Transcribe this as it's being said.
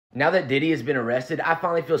Now that Diddy has been arrested, I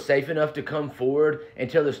finally feel safe enough to come forward and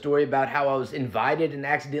tell the story about how I was invited and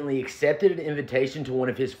accidentally accepted an invitation to one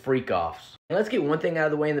of his freak-offs. And let's get one thing out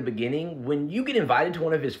of the way in the beginning. When you get invited to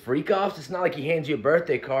one of his freak-offs, it's not like he hands you a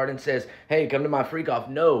birthday card and says, hey, come to my freak-off.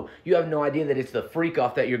 No, you have no idea that it's the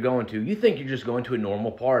freak-off that you're going to. You think you're just going to a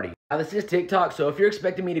normal party. Now, this is TikTok, so if you're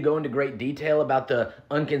expecting me to go into great detail about the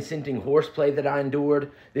unconsenting horseplay that I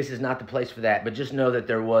endured, this is not the place for that. But just know that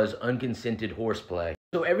there was unconsented horseplay.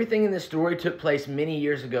 So everything in this story took place many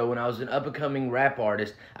years ago when I was an up-and-coming rap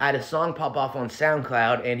artist. I had a song pop off on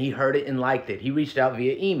SoundCloud, and he heard it and liked it. He reached out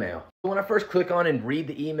via email. When I first click on and read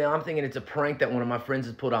the email, I'm thinking it's a prank that one of my friends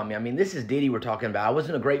has put on me. I mean, this is Diddy we're talking about. I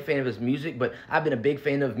wasn't a great fan of his music, but I've been a big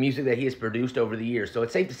fan of music that he has produced over the years, so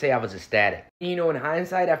it's safe to say I was ecstatic. You know, in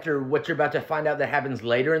hindsight, after what you're about to find out that happens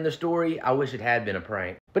later in the story, I wish it had been a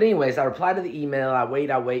prank. But anyways, I reply to the email, I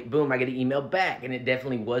wait, boom, I get an email back, and it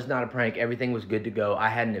definitely was not a prank. Everything was good to go. I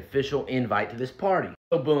had an official invite to this party.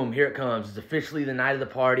 So boom, here it comes. It's officially the night of the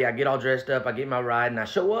party. I get all dressed up, I get my ride, and I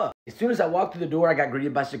show up. As soon as I walked through the door, I got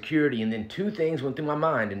greeted by security, and then two things went through my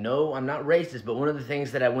mind. And no, I'm not racist, but one of the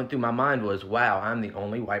things that went through my mind was, wow, I'm the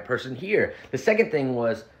only white person here. The second thing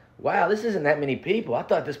was, wow, this isn't that many people. I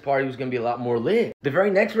thought this party was going to be a lot more lit. The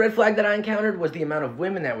very next red flag that I encountered was the amount of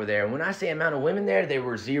women that were there. And when I say amount of women there, they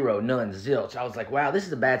were zero, none, zilch. I was like, wow, this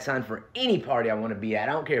is a bad sign for any party I want to be at.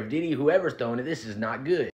 I don't care if Diddy, whoever's throwing it, this is not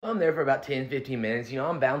good. I'm there for about 10, 15 minutes. You know,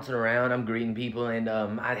 I'm bouncing around, I'm greeting people, and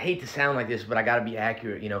I hate to sound like this, but I got to be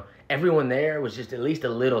accurate, you know. Everyone there was just at least a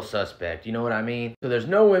little suspect, you know what I mean? So there's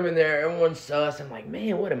no women there, everyone's sus. I'm like,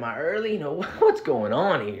 man, what, am I early? You know, what's going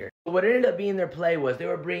on here? What ended up being their play was they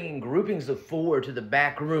were bringing groupings of 4 to the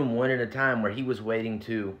back room one at a time where he was waiting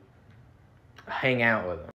to hang out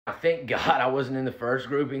with them. Thank God I wasn't in the first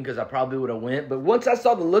grouping because I probably would have went. But once I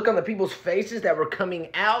saw the look on the people's faces that were coming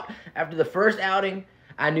out after the first outing,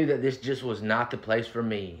 I knew that this just was not the place for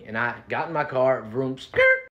me. And I got in my car, vroom, skirt,